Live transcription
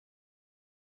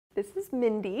This is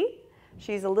Mindy.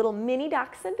 She's a little mini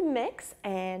dachshund mix,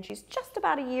 and she's just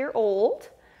about a year old.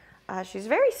 She's a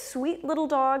very sweet little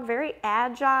dog, very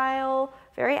agile,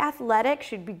 very athletic.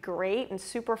 She'd be great and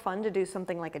super fun to do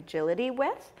something like agility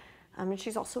with. And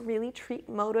she's also really treat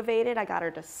motivated. I got her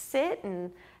to sit,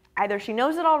 and either she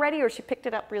knows it already or she picked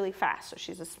it up really fast. So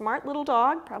she's a smart little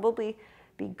dog, probably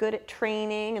be good at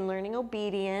training and learning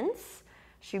obedience.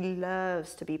 She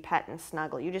loves to be pet and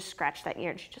snuggle. You just scratch that ear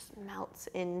and she just melts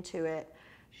into it.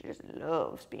 She just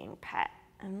loves being pet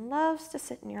and loves to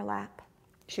sit in your lap.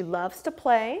 She loves to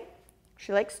play.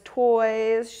 She likes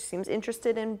toys. She seems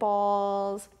interested in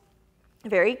balls.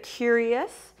 Very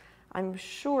curious. I'm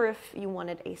sure if you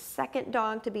wanted a second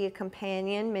dog to be a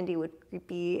companion, Mindy would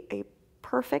be a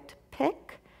perfect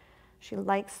pick. She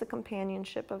likes the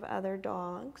companionship of other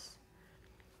dogs.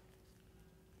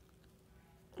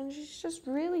 And she's just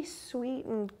really sweet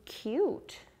and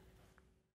cute.